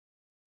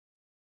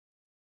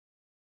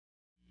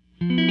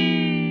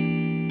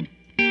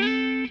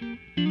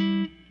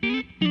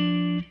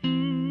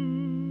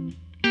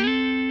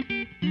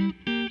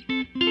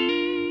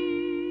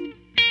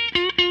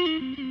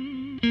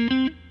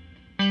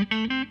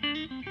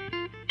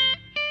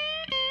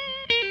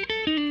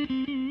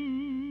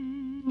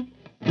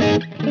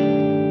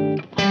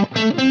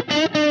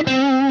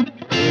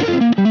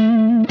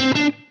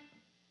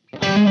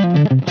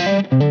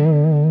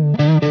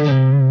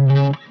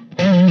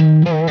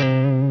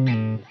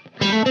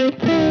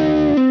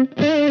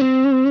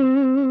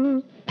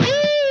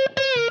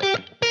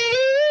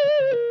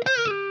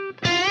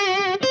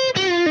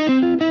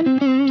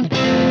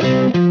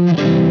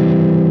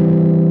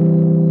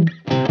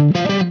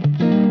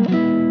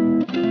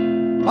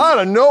Out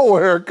of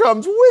nowhere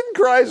comes Wind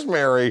Cries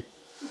Mary.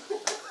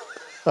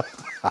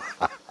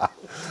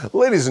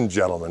 Ladies and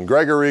gentlemen,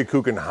 Gregory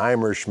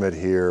Kuchenheimer Schmidt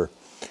here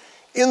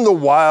in the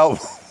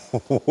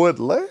Wildwood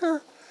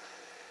Lair.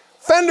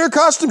 Fender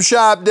Custom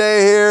Shop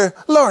Day here.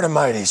 Lord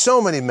Almighty, so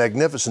many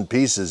magnificent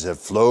pieces have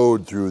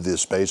flowed through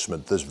this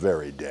basement this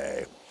very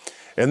day.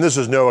 And this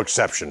is no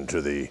exception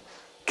to the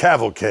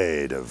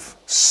cavalcade of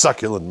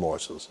succulent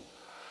morsels.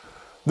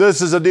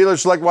 This is a dealer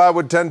select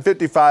Wildwood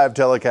 1055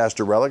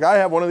 Telecaster Relic. I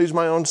have one of these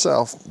my own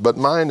self, but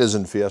mine is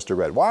in Fiesta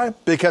Red. Why?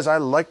 Because I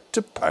like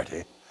to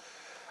party.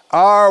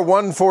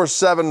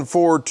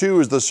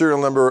 R14742 is the serial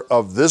number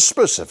of this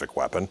specific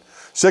weapon.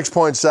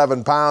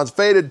 6.7 pounds,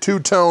 faded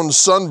two-tone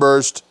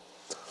Sunburst.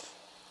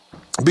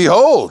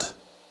 Behold,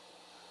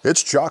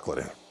 it's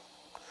chocolatey.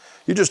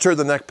 You just heard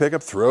the neck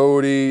pickup,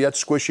 throaty yet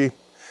squishy.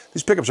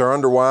 These pickups are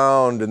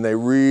underwound and they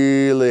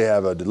really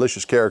have a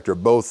delicious character,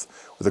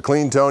 both with a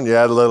clean tone, you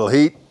add a little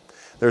heat.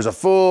 There's a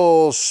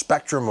full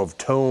spectrum of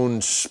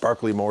toned,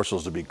 sparkly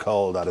morsels to be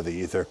culled out of the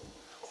ether.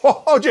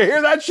 Oh, did you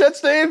hear that shit,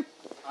 Steve?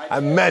 I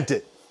meant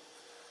it.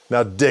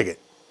 Now dig it.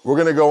 We're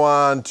gonna go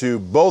on to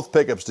both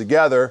pickups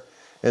together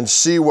and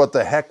see what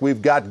the heck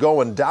we've got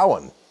going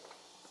down.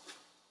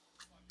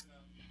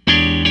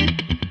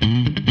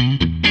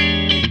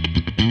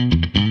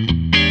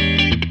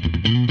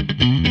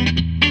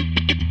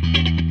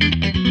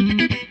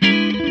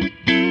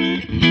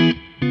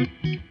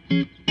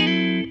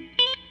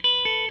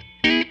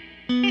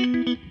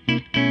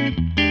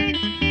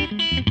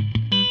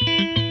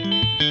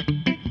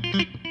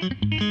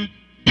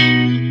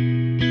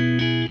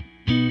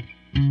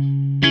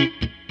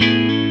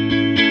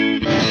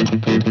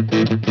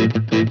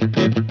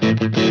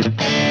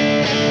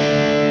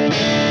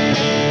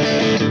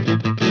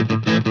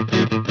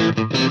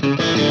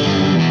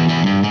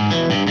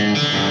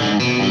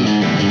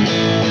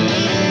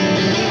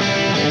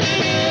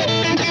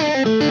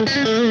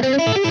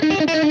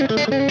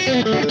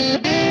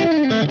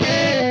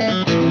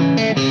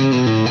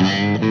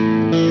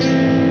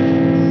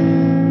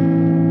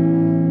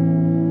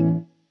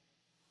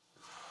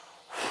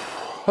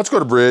 Let's go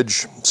to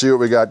bridge, see what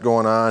we got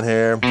going on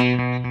here.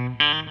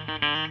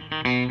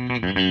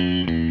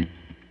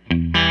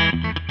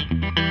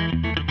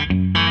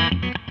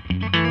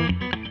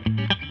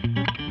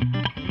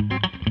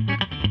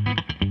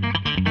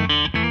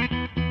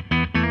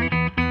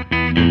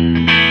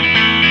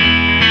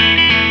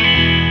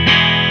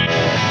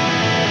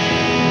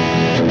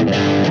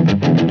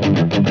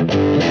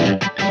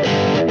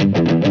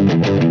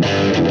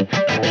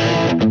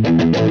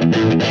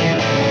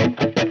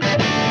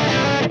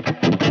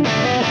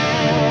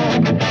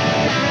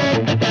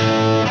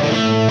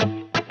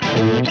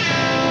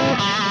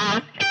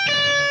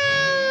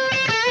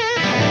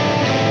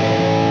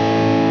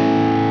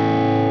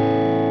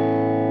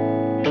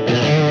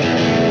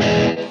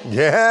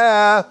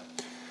 Yeah,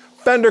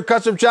 Fender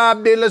Custom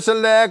Shop Dealer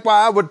Select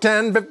Wildwood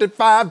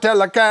 1055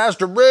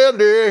 Telecaster Relic.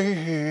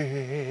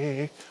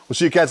 We'll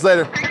see you cats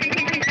later.